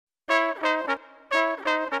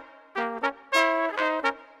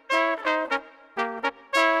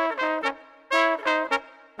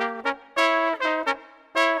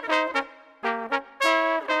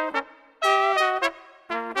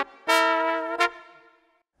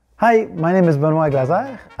Hi, my name is Benoit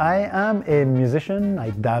Glazer. I am a musician.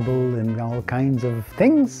 I dabble in all kinds of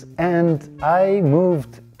things, and I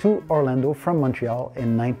moved to Orlando from Montreal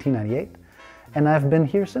in 1998, and I've been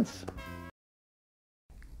here since.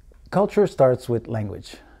 Culture starts with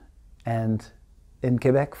language, and in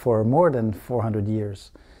Quebec for more than 400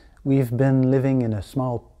 years, we've been living in a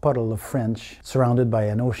small puddle of French surrounded by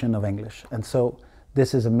an ocean of English, and so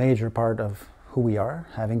this is a major part of who we are,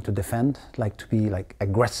 having to defend, to be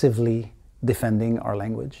aggressively defending our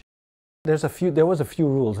language. There was a few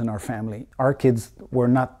rules in our family. Our kids were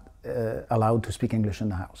not allowed to speak English in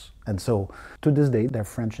the house. And so to this day, their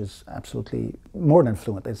French is absolutely more than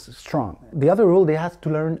fluent, it's strong. The other rule, they had to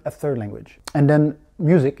learn a third language. And then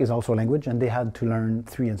music is also a language, and they had to learn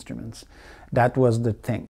 3 instruments. That was the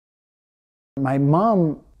thing. My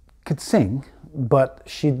mom could sing, but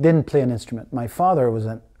she didn't play an instrument. My father was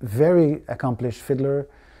a very accomplished fiddler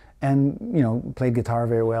and, played guitar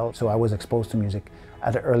very well. So I was exposed to music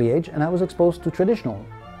at an early age, and I was exposed to traditional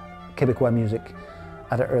Quebecois music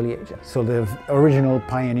at an early age. So the original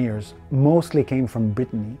pioneers mostly came from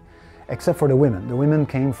Brittany, except for the women. The women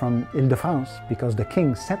came from Ile-de-France because the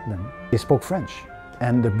king sent them. They spoke French.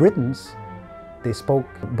 And the Britons, they spoke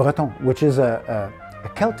Breton, which is a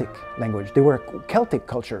Celtic language. They were a Celtic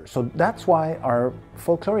culture. So that's why our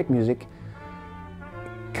folkloric music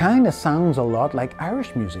kind of sounds a lot like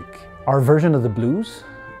Irish music. Our version of the blues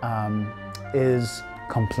is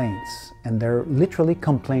complaints, and they're literally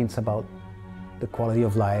complaints about the quality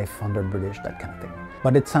of life under British, that kind of thing.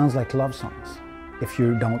 But it sounds like love songs if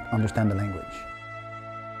you don't understand the language.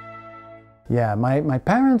 Yeah, my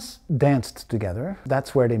parents danced together.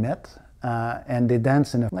 That's where they met. And they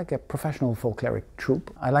dance in a professional folkloric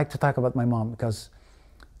troupe. I like to talk about my mom because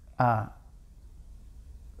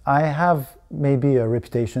I have maybe a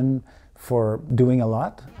reputation for doing a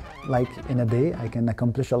lot. Like in a day, I can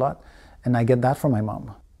accomplish a lot, and I get that from my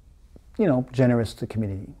mom. Generous to the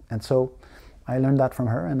community. And so I learned that from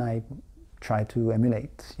her, and I try to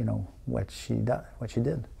emulate, what she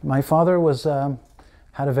did. My father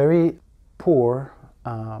had a very poor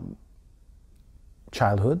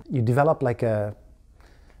childhood. You develop a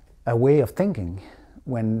way of thinking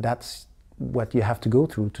when that's what you have to go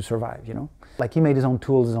through to survive, He made his own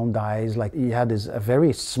tools, his own dyes, he had a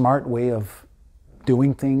very smart way of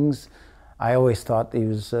doing things. I always thought he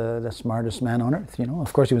was the smartest man on earth,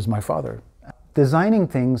 Of course he was my father. Designing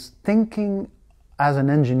things, thinking as an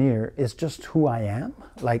engineer is just who I am,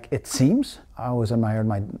 it seems. I always admired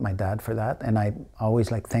my dad for that, and I always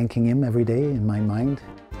thanking him every day in my mind.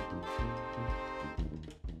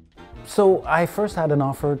 So I first had an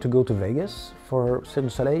offer to go to Vegas for Cirque du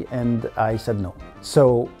Soleil, and I said no.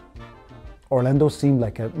 So Orlando seemed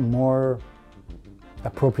like a more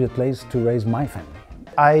appropriate place to raise my family.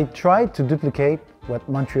 I tried to duplicate what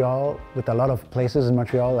Montreal, with a lot of places in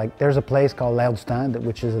Montreal, there's a place called L'Air du Stand,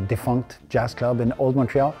 which is a defunct jazz club in Old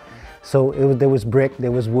Montreal. So there was brick,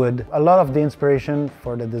 there was wood. A lot of the inspiration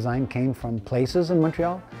for the design came from places in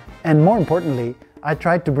Montreal. And more importantly, I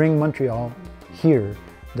tried to bring Montreal here,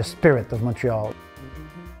 the spirit of Montreal.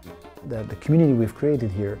 The community we've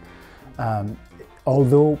created here,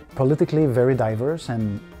 although politically very diverse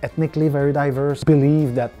and ethnically very diverse,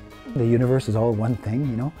 believe that the universe is all one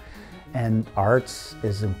thing, and arts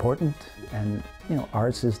is important, and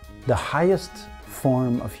arts is the highest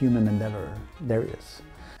form of human endeavor there is.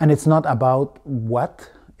 And it's not about what,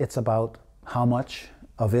 it's about how much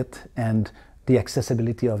of it and the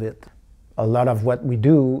accessibility of it. A lot of what we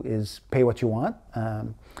do is pay what you want,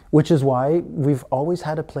 which is why we've always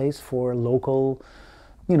had a place for local,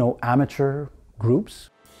 amateur groups.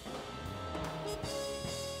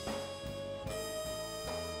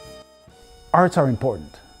 Arts are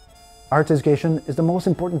important. Arts education is the most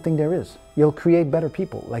important thing there is. You'll create better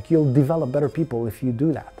people, you'll develop better people if you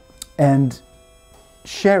do that. And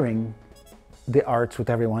sharing the arts with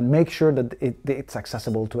everyone, make sure that it's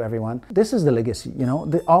accessible to everyone. This is the legacy,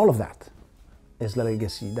 all of that is the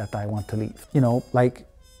legacy that I want to leave.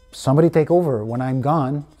 Somebody take over when I'm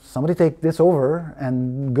gone, somebody take this over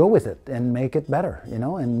and go with it and make it better,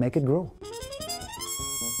 and make it grow.